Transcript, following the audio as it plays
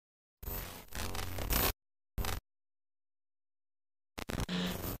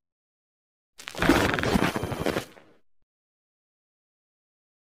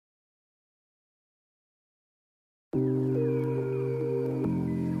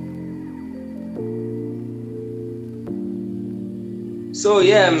So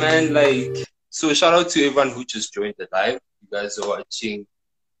yeah, man, like, so shout out to everyone who just joined the live. You guys are watching,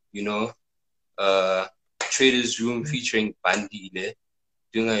 you know, Traders Room featuring Bandile,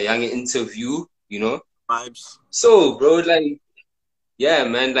 doing a young interview, Vibes. So, bro, like, yeah,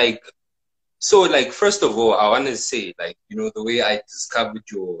 man, like, so, like, first of all, I want to say, like, the way I discovered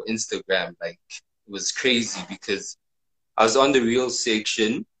your Instagram, like, it was crazy because I was on the real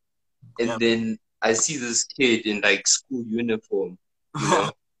section and Yep. then I see this kid in, like, school uniform, you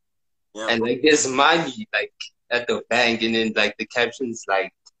know, Yeah, and, bro. like, there's money, like, at the bank, and then, like, the caption's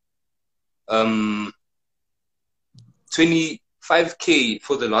like, 25K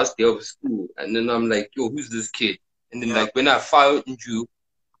for the last day of school. And then I'm like, yo, who's this kid? And then, Yeah, like, when I found you,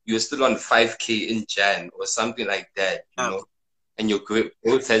 you're still on 5K in Jan or something like that, yeah. and your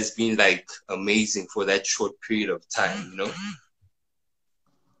growth has been like amazing for that short period of time,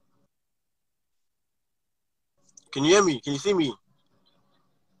 Can you hear me? Can you see me?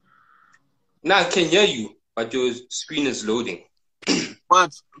 Now I can hear you, but your screen is loading.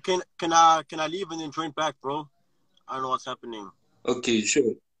 What? Can I leave and then join back, bro? I don't know what's happening. Okay,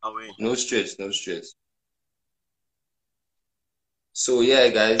 sure. Away. No stress, no stress. So yeah,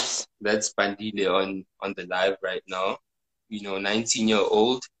 guys, that's Bandile on the live right now.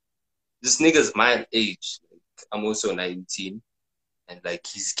 19-year-old. This nigga's my age. Like, I'm also 19, and like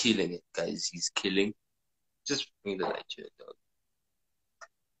he's killing it, guys. He's killing. Just bring the light here, dog.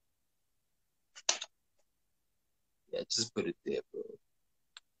 Yeah, just put it there, bro.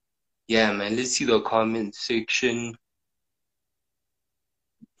 Yeah, man. Let's see the comment section.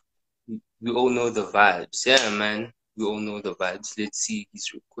 We all know the vibes. Yeah, man. We all know the vibes. Let's see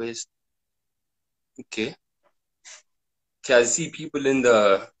his request. Okay. Okay, I see people in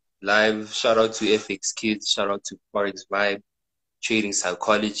the live. Shout out to FX Kids. Shout out to Forex Vibe. Trading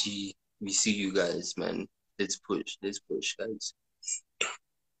Psychology. We see you guys, man. Let's push. Let's push, guys.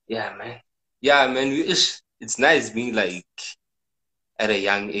 Yeah, man. Yeah, man. It's nice being like at a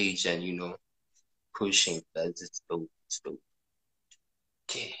young age and, pushing, guys. It's dope. It's dope.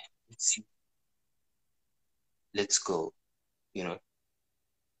 Okay. Let's see. Let's go.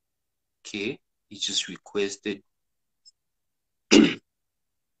 Okay. He just requested.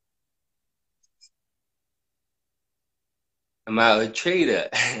 Am I a trader?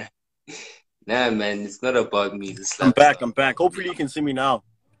 Nah, man, it's not about me. This I'm life's back. not I'm back. about Hopefully me. you can see me now.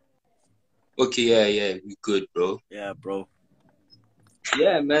 Okay, yeah, we good, bro. Yeah, bro.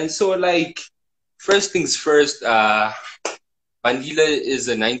 Yeah, man. So like, first things first, Bandile is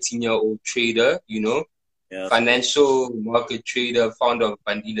a 19-year-old trader, Yeah, financial market trader, founder of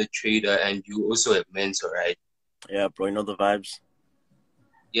Bandile Trader, and you also a mentor, right? yeah, bro. You know the vibes.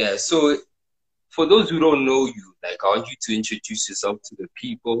 Yeah, so for those who don't know you, like, I want you to introduce yourself to the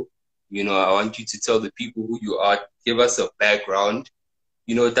people. I want you to tell the people who you are, give us a background.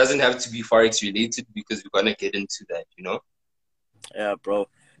 It doesn't have to be Forex related because we're going to get into that. Yeah, bro.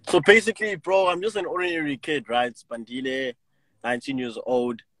 So basically, bro, I'm just an ordinary kid, right? Bandile, 19 years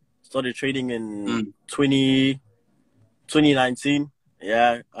old. Started trading in Mm, 2019.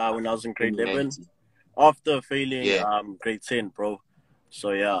 Yeah, when I was in grade 11. 2019. After failing Yeah. grade 10, bro.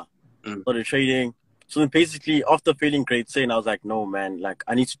 So yeah, Mm, started trading. So then basically after failing grade 10, I was like, no man, like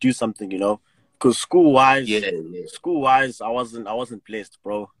I need to do something, because yeah, school wise, I wasn't blessed,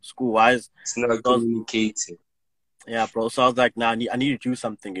 bro. School wise, it's not so communicating. yeah, bro. So I was like, nah, I need to do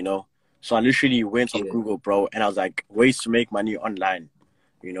something, So I literally went on Yeah, Google, bro, and I was like, ways to make money online,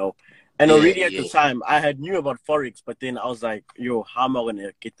 you know. And yeah, already at the yeah, time, I had knew about Forex, but then I was like, yo, how am I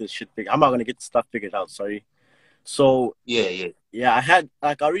gonna get this shit figured? How am I gonna get this stuff figured out? Sorry. So yeah, yeah,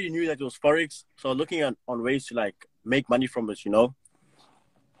 I already knew that it was Forex, so I was looking on ways to like make money from it.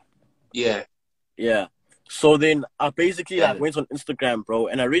 yeah, Yeah. So then I basically like yeah, went on Instagram, bro,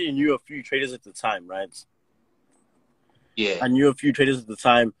 and I already knew a few traders at the time, right? yeah, I knew a few traders at the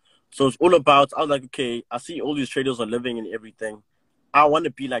time. So it's all about, I was like, okay, I see all these traders are living and everything. I want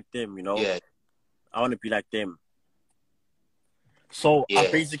to be like them. yeah, I want to be like them. So I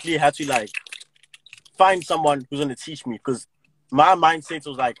yeah, basically had to like find someone who's going to teach me because my mindset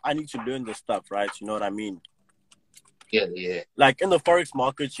was like, I need to learn this stuff, right? You know what I mean? yeah, yeah. Like in the Forex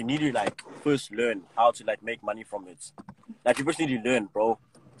markets, you need to like first learn how to like make money from it. Like you first need to learn, bro.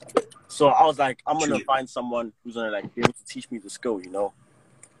 So I was like, I'm going to True. find someone who's going to like be able to teach me the skill.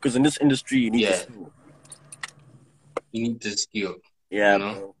 Because in this industry, you need the Yeah, skill. you need the skill, you Yeah,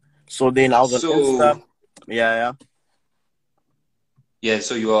 know? bro. So then I was on Insta. So, Yeah. yeah,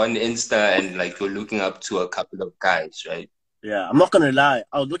 so you're on Insta and like you're looking up to a couple of guys, right? Yeah. I'm not gonna lie.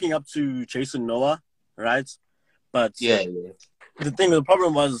 I was looking up to Jason Noah, right? But Yeah, yeah, the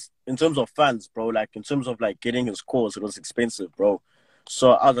problem was in terms of funds, bro. Like in terms of like getting his course, it was expensive, bro.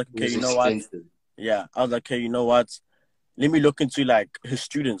 So I was like, It okay, was you know what? expensive. Yeah, I was like, okay, you know what? Let me look into like his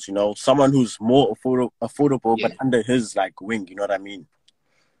students, you know, someone who's more affordable, Yeah, but under his like wing, you know what I mean?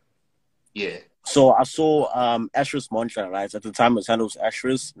 yeah. So I saw Ashrus Montreal, right? At the time his handle was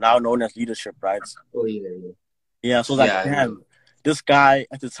Ashrus, now known as Leadership, right? Oh yeah, yeah. Yeah, so I was like, Yeah, I know. damn, this guy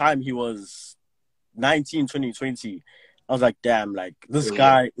at the time he was 19, 20, 20. I was like, damn, like this Oh yeah.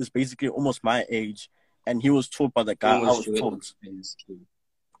 guy is basically almost my age and he was taught by the guy I Almost was your taught. expense too.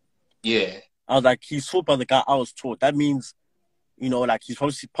 Yeah, I was like, he's taught by the guy I was taught. That means, you know, like he's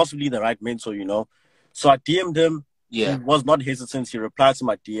possibly the right mentor, you know. So I DM'd him. He yeah. was not hesitant. He replied to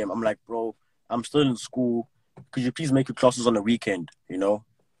my DM. I'm like, bro, I'm still in school. Could you please make your classes on the weekend, you know?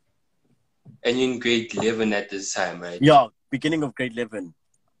 And you're in grade 11 at this time, right? Yeah, beginning of grade 11.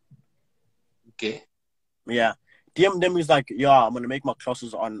 Okay. Yeah. DM'd him. He's like, yeah, I'm going to make my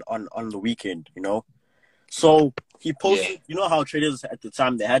classes on the weekend, you know? So he Yeah. posted, you know how traders at the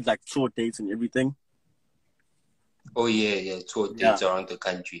time, they had like tour dates and everything? Oh yeah, yeah. Tour Yeah. dates around the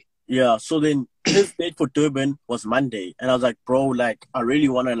country. Yeah, so then his date for Durban was Monday, and I was like, bro, like I really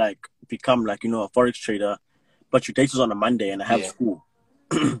want to like become like, you know, a forex trader, but your date is on a Monday and I have Yeah. school.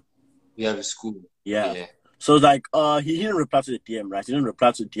 You have a school. Yeah, Yeah. so it's like he didn't reply to the DM, right? He didn't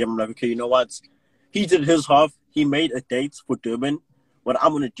reply to the DM. I'm like, okay, you know what? He did his half. He made a date for Durban. What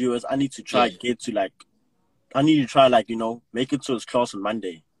I'm gonna do is I need to try Yeah. get to like I need to try like, you know, make it to his class on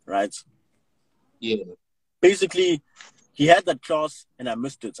Monday, right? Yeah. Basically, he had that class and I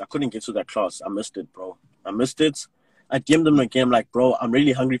missed it. I couldn't get to that class. I missed it, bro. I missed it. I DM'd him again. I'm like, bro, I'm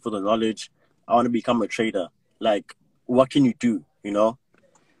really hungry for the knowledge. I want to become a trader. Like, what can you do? You know?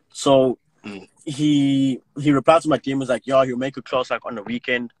 So Mm. he replied to my DM. He was like, yo, he'll make a class like on the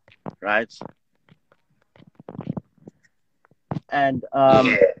weekend, right? And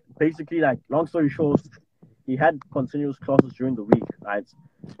Yeah. basically, like, long story short, he had continuous classes during the week, right?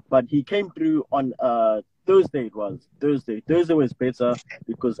 But he came through on Thursday. It was Thursday. Thursday was better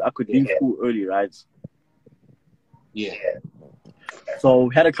because I could leave school early, right? Yeah. So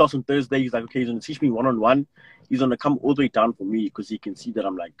we had a class on Thursday. He's like, okay, he's gonna teach me one-on-one. He's gonna come all the way down for me because he can see that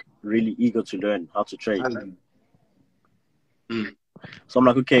I'm like really eager to learn how to trade. Mm. So I'm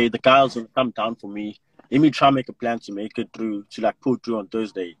like, okay, the guy's gonna come down for me. Let me try and make a plan to make it through to like pull through on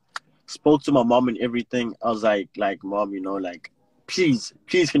Thursday. Spoke to my mom and everything. I was like, mom, you know, like, please,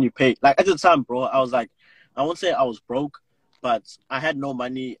 can you pay? Like at the time, bro, I was like, I won't say I was broke, but I had no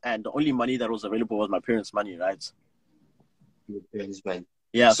money, and the only money that was available was my parents' money, right? Your parents, man.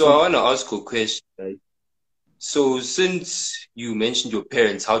 Yeah. So I want to ask a question, right? So since you mentioned your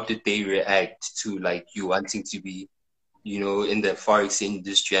parents, how did they react to like you wanting to be, you know, in the Forex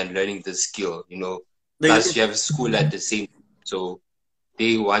industry and learning the skill, you know? Plus you have school at the same time. So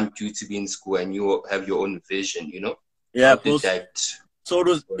they want you to be in school and you have your own vision, you know? Yeah, How did that so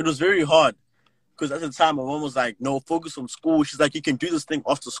it was very hard because at the time my mom was like, no, focus on school. She's like, you can do this thing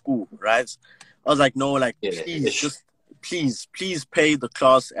after school, right? I was like, no, like, yeah. please, just please pay the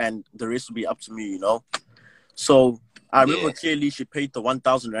class and the rest will be up to me, you know? So I remember clearly she paid the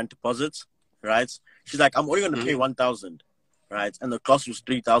 1,000 rand deposit, right? She's like, I'm only going to pay 1,000, right? And the class was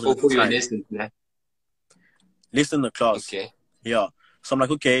 3,000 at the for your time. lessons, man. Listen the class. Okay. Yeah. So I'm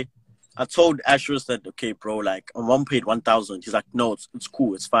like, okay. I told Ashrus that, okay, bro, like, my mom paid 1,000. He's like, no, it's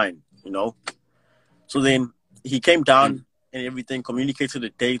cool. It's fine, you know? So then he came down and everything, communicated the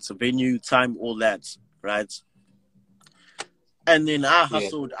dates, the venue, time, all that, right? And then I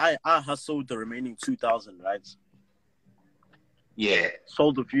hustled. I hustled the remaining 2,000, right? Yeah.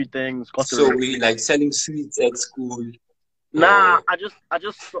 Sold a few things. Got so we like selling sweets at school. Nah, I just.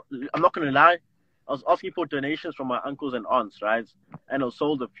 I'm not gonna lie. I was asking for donations from my uncles and aunts, right? And I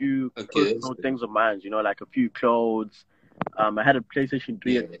sold a few personal things of mine. You know, like a few clothes. I had a PlayStation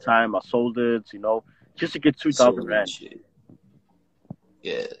 3 at the time. I sold it. You know, just to get 2,000 rand.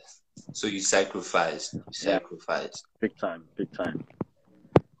 Yeah. So you sacrificed. Big time.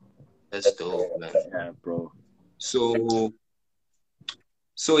 That's dope, man. Yeah, bro. So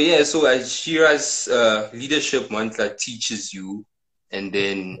yeah, so Shira's leadership monthly teaches you, and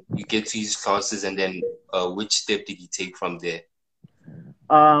then you get to his classes, and then which step did he take from there?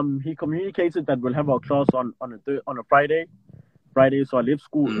 He communicated that we'll have our class on a Friday. So I left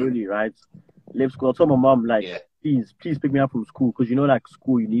school early, right? Left school. I told my mom, like, please pick me up from school, because you know, like,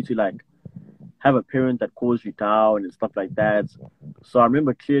 school, you need to like have a parent that calls you down and stuff like that. So I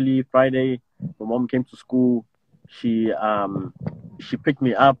remember clearly Friday, my mom came to school. She picked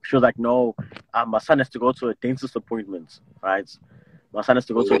me up. She was like, no, my son has to go to a dentist appointment, right? My son has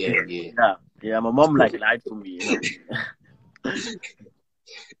to go to a dentist. Yeah. My mom like lied for me. You know?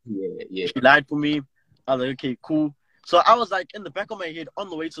 Yeah. She lied for me. I was like, okay, cool. So I was like, in the back of my head, on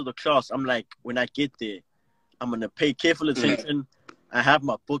the way to the class, I'm like, when I get there, I'm going to pay careful attention. I have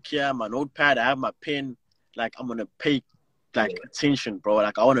my book here, my notepad, I have my pen. Like, I'm going to pay, like, attention, bro.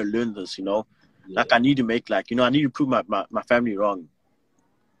 Like, I want to learn this, you know? Like, I need to make, like, you know, I need to prove my family wrong.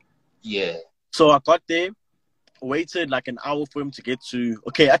 Yeah. So I got there, waited like an hour for him to get to...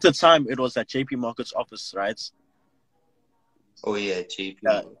 Okay, at the time, it was at JP Market's office, right? Oh, yeah,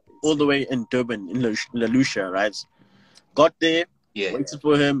 JP. All the way in Durban, in Lucia, right? Got there, waited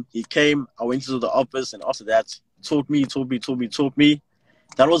for him. He came. I went to the office, and after that, taught me.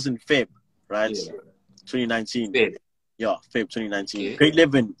 That was in Feb, right? Yeah. 2019. Feb. Yeah, Feb 2019. Okay. Grade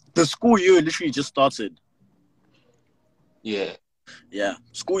 11. The school year literally just started. Yeah. Yeah,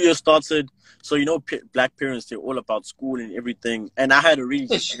 school year started. So, you know, black parents, they're all about school and everything. And I had to really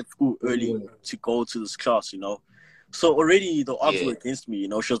just leave school early to go to this class, you know. So already the odds were against me, you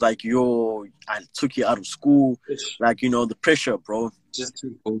know. She was like, yo, I took you out of school. Like, you know, the pressure, bro. Just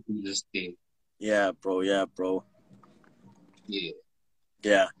to go through this thing. Yeah, bro. Yeah.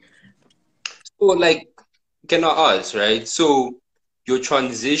 Yeah. So, like, can I ask, right? So, your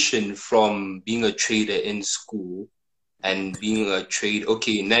transition from being a trader in school and being a trader...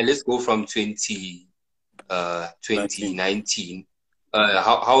 Okay, now let's go from 2019.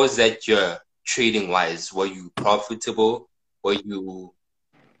 How was that year? Trading wise, were you profitable? Were you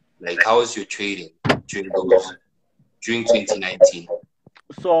like, how was your trading during 2019?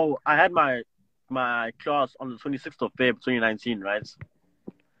 So I had my class on the 26th of Feb 2019, right?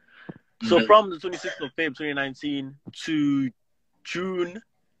 So from the 26th of Feb 2019 to June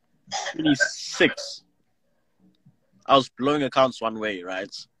 26th, I was blowing accounts one way, right?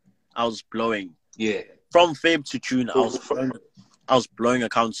 I was blowing. Yeah. From Feb to June, I was blowing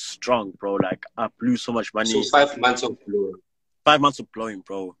accounts strong, bro. Like, I blew so much money. So 5 months of blowing. 5 months of blowing,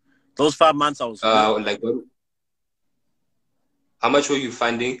 bro. Those 5 months I was... like, how much were you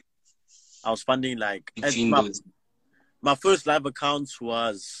funding? I was funding, like... Between those. My first live account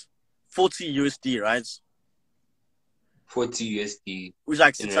was 40 USD, right? 40 USD. Which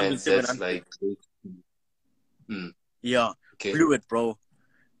like 600, 700. Like... Yeah. Okay. Blew it, bro.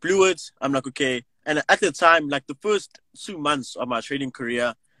 Blew it. I'm like, okay. And at the time, like the first 2 months of my trading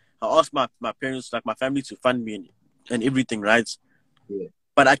career, I asked my parents, like my family, to fund me and everything, right? Yeah.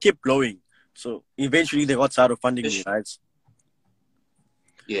 But I kept blowing. So eventually they got tired of funding me, right?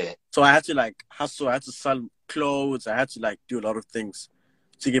 Yeah. So I had to like hustle. I had to sell clothes. I had to like do a lot of things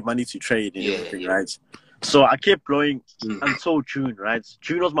to get money to trade and everything, right? So I kept blowing until June, right?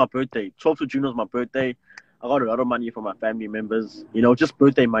 June was my birthday. 12th of June was my birthday. I got a lot of money from my family members, you know, just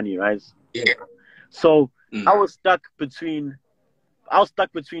birthday money, right? Yeah. So I was stuck between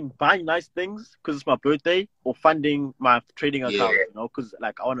buying nice things because it's my birthday or funding my trading account, you know, because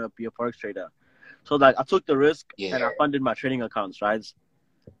like I want to be a Forex trader. So like I took the risk and I funded my trading accounts, right?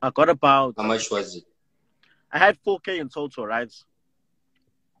 I got about... How much was it? I had 4K in total, right?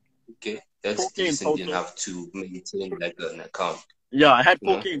 Okay, that's decent enough to maintain like an account. Yeah, I had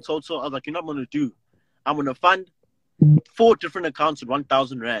 4K in total. I was like, you know what I'm going to do? I'm going to fund 4 different accounts with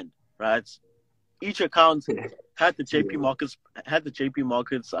 1,000 Rand, right? Each account had the JP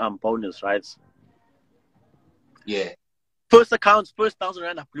Markets bonus, right? Yeah. First account, first 1,000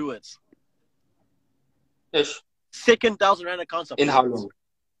 Rand, I blew it. Yes. Second 1,000 Rand accounts, I blew in how long?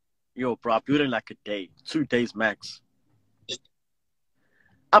 Yo, bro, I blew it in like a day, 2 days max.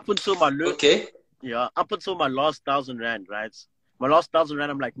 Up until my up until my last 1,000 Rand, right? My last 1,000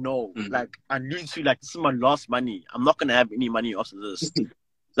 Rand, I'm like, no, like I need to, like, this is my last money. I'm not gonna have any money after this.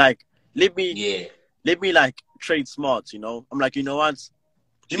 Like, let me like trade smart, you know. I'm like, you know what?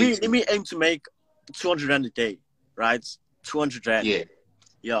 Let me aim to make 200 Rand a day, right? 200 Rand.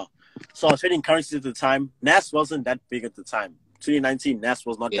 Yeah. So I was trading currencies at the time. NAS wasn't that big at the time. 2019, NAS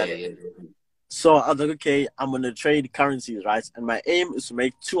was not that big. So I was like, okay, I'm going to trade currencies, right? And my aim is to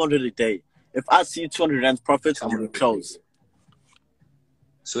make 200 a day. If I see 200 Rand profits, I'm going to close.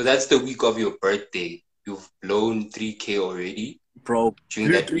 So that's the week of your birthday. You've blown 3K already? Bro,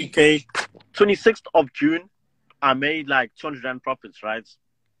 blew 3K. 26th of June, I made like 200 Rand profits, right?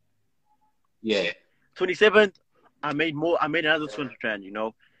 Yeah. 27th, I made more. I made another 200 Rand, you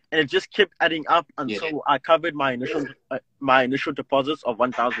know? And it just kept adding up until I covered my initial deposits of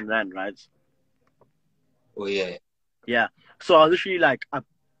 1,000 Rand, right? Oh, yeah. Yeah. So I literally like, I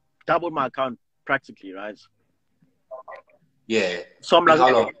doubled my account practically, right? Yeah. So I'm like,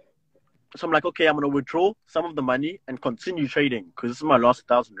 how long? So I'm like, okay, I'm going to withdraw some of the money and continue trading because this is my last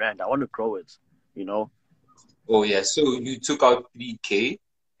 1,000 Rand. I want to grow it, you know? Oh, yeah. So you took out 3K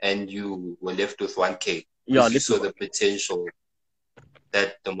and you were left with 1K. Yeah. You saw the potential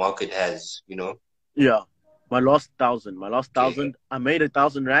that the market has, you know? Yeah. My last thousand, I made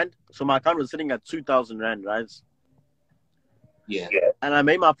 1,000 rand. So my account was sitting at 2,000 rand, right? Yeah. And I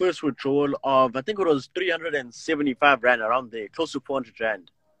made my first withdrawal of, I think it was 375 rand, around there, close to 400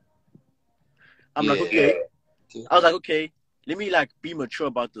 rand. I'm like, okay. I was like, okay, let me like be mature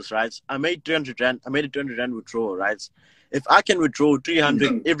about this, right? I made 300 rand. I made a 300 rand withdrawal, right? If I can withdraw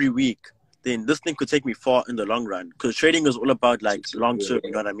 300 every week, then this thing could take me far in the long run. Because trading is all about like long term,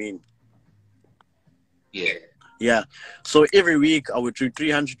 you know what I mean? Yeah. Yeah. So every week I would do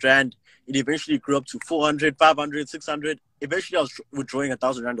 300 rand. It eventually grew up to 400, 500, 600. Eventually I was withdrawing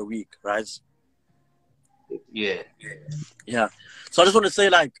 1,000 rand a week, right? Yeah. Yeah. So I just want to say,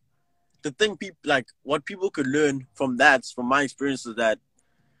 like, the thing people like, what people could learn from that, from my experience, is that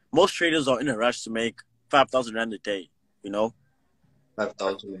most traders are in a rush to make 5,000 rand a day, you know?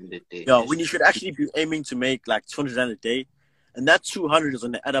 5,000 rand a day. Yeah, when you should actually be aiming to make like 200 rand a day. And that 200 is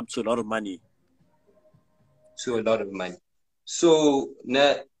going to add up to a lot of money. So a lot of money. So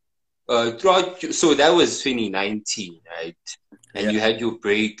so that was 2019, right? And you had your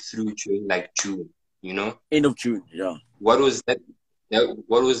breakthrough during like June, you know? End of June, yeah. What was that?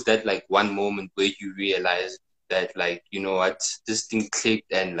 What was that like one moment where you realized that, like, you know what, this thing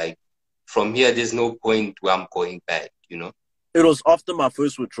clicked, and like from here there's no point where I'm going back, you know? It was after my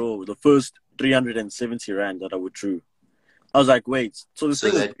first withdrawal, the first 370 rand that I withdrew. I was like, wait, so this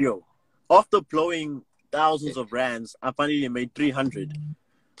thing is real. After blowing thousands of rands, I finally made 300.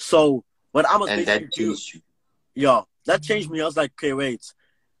 So what I must basically do, yeah, that changed me. I was like, okay, wait,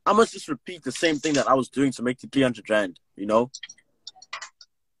 I must just repeat the same thing that I was doing to make the 300 rand, you know?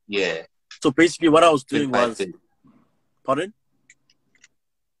 Yeah. So basically what I was doing was, pardon?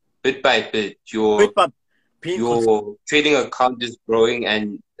 Bit by bit, your trading account is growing,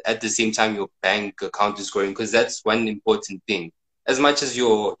 and at the same time your bank account is growing, because that's one important thing. As much as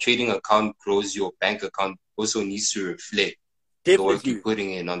your trading account grows, your bank account also needs to reflect the work you're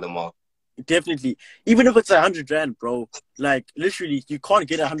putting in on the market. Definitely. Even if it's 100 rand, bro, like literally you can't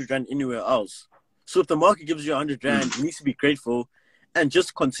get 100 rand anywhere else. So if the market gives you 100 rand, you need to be grateful and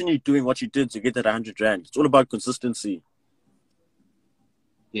just continue doing what you did to get that 100 rand. It's all about consistency.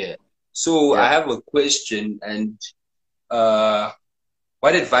 Yeah. So I have a question, and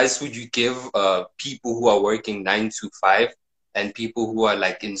what advice would you give people who are working 9 to 5 and people who are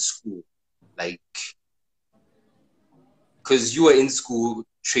like in school? Like, because you were in school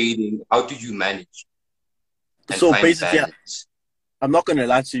trading, how do you manage? So basically, I'm not going to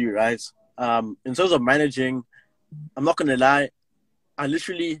lie to you, right? In terms of managing, I'm not going to lie, I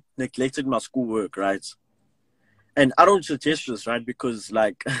literally neglected my schoolwork, right? And I don't suggest this, right? Because,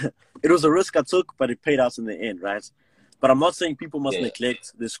 like, it was a risk I took, but it paid out in the end, right? But I'm not saying people must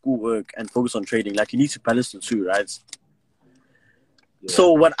neglect their schoolwork and focus on trading. Like, you need to balance the two, right? Yeah.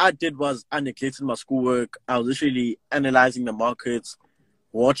 So what I did was I neglected my schoolwork. I was literally analyzing the markets,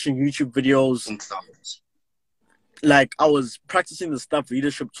 watching YouTube videos. Like, I was practicing the stuff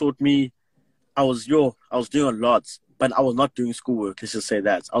leadership taught me. I was doing a lot, but I was not doing schoolwork. Let's just say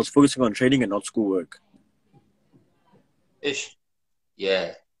that. I was focusing on trading and not schoolwork. Ish.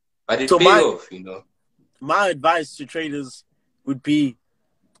 Yeah. But it paid off, you know. My advice to traders would be,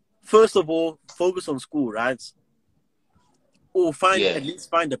 first of all, focus on school, right? Or at least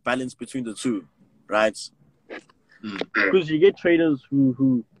find a balance between the two, right? Because you get traders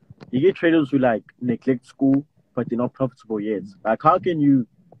who like neglect school, but they're not profitable yet. Like, how can you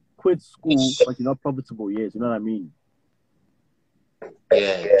quit school but you're not profitable yet? You know what I mean?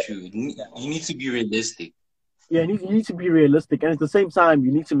 Yeah, true. You need to be realistic. Yeah, you need to be realistic, and at the same time,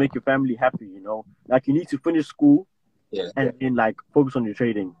 you need to make your family happy. You know, like you need to finish school, and then like focus on your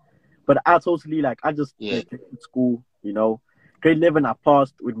trading. But I totally I just neglected school. You know, grade 11 I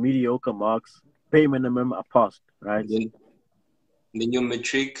passed with mediocre marks. Bare minimum I passed. Right. Then your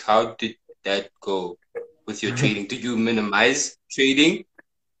matric, how did that go with your trading? Did you minimize trading,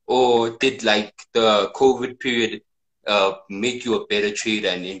 or did like the COVID period make you a better trader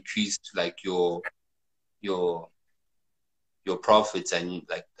and increased like your profits and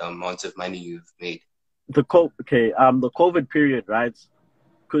like the amount of money you've made? The COVID period, right?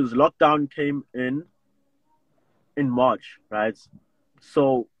 Because lockdown came in March, right?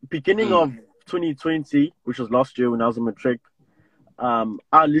 So beginning of 2020, which was last year when I was in matric,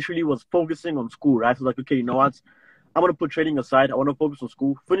 I literally was focusing on school, right? I was like, okay, you know what? I'm gonna put trading aside. I want to focus on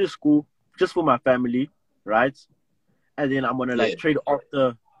school, finish school just for my family, right? And then I'm gonna trade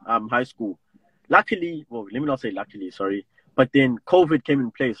after high school. Luckily, well, let me not say luckily, sorry. But then COVID came in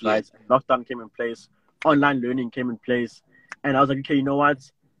place, right? Lockdown came in place. Online learning came in place. And I was like, okay, you know what?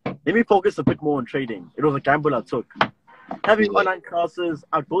 Let me focus a bit more on trading. It was a gamble I took. Having online classes,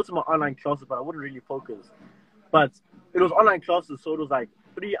 I'd go to my online classes, but I wouldn't really focus. But it was online classes, so it was like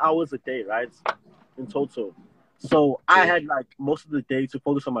 3 hours a day, right? In total. So I had like most of the day to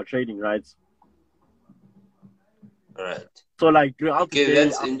focus on my trading, right? Alright. So like throughout the day.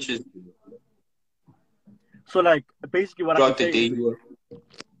 That's interesting. So like basically what throughout I can the say day is, you were.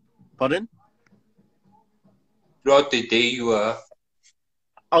 pardon? Throughout the day you were.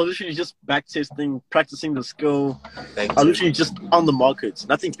 I was literally just back testing, practicing the skill. I was literally just on the markets.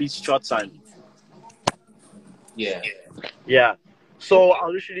 Nothing beats chart sign. Yeah. Yeah. So I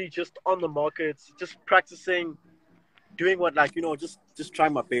was literally just on the markets, just practicing, doing what, like, just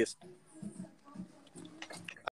trying my best.